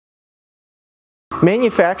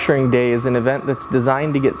Manufacturing Day is an event that's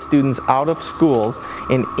designed to get students out of schools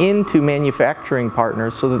and into manufacturing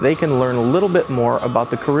partners so that they can learn a little bit more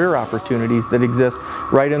about the career opportunities that exist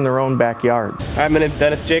right in their own backyard. Hi, my name is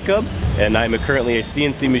Dennis Jacobs, and I'm currently a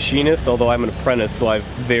CNC machinist, although I'm an apprentice, so I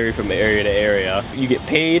vary from area to area. You get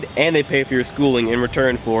paid, and they pay for your schooling in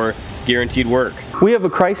return for guaranteed work. We have a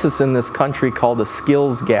crisis in this country called a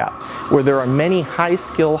skills gap, where there are many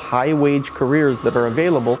high-skill, high-wage careers that are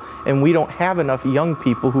available, and we don't have enough young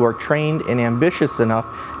people who are trained and ambitious enough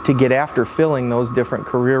to get after filling those different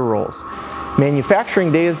career roles.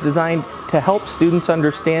 Manufacturing Day is designed to help students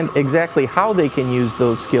understand exactly how they can use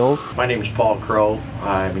those skills. My name is Paul Crow.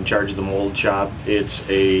 I'm in charge of the mold shop. It's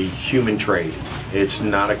a human trade. It's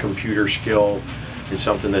not a computer skill. It's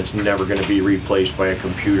something that's never going to be replaced by a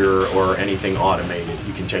computer or anything automated.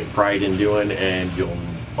 You can take pride in doing, and you'll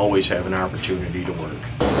always have an opportunity to work.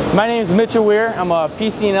 My name is Mitchell Weir. I'm a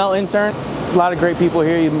PCNL intern. A lot of great people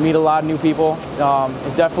here. You meet a lot of new people.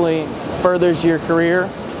 It definitely furthers your career.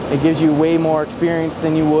 It gives you way more experience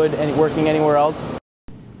than you would working anywhere else.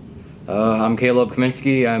 I'm Caleb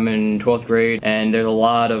Kaminsky. I'm in 12th grade, and there's a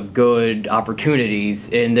lot of good opportunities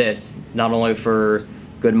in this, not only for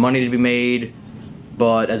good money to be made,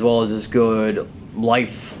 but as well as just good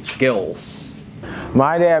life skills.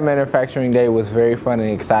 My day at Manufacturing Day was very fun and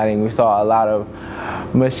exciting. We saw a lot of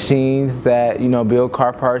machines that, build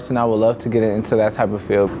car parts, and I would love to get into that type of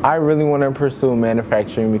field. I really want to pursue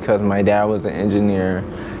manufacturing because my dad was an engineer.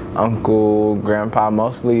 Uncle, grandpa,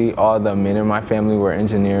 mostly all the men in my family were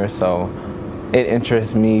engineers, so it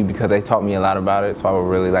interests me because they taught me a lot about it, so I would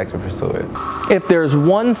really like to pursue it. If there's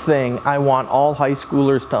one thing I want all high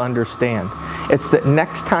schoolers to understand, it's that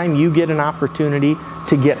next time you get an opportunity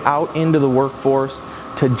to get out into the workforce,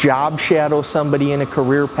 to job shadow somebody in a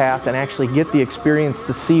career path and actually get the experience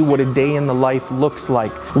to see what a day in the life looks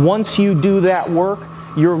like. Once you do that work,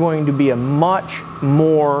 you're going to be a much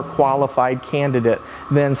more qualified candidate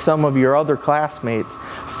than some of your other classmates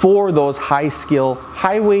for those high-skill,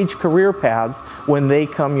 high-wage career paths when they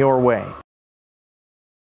come your way.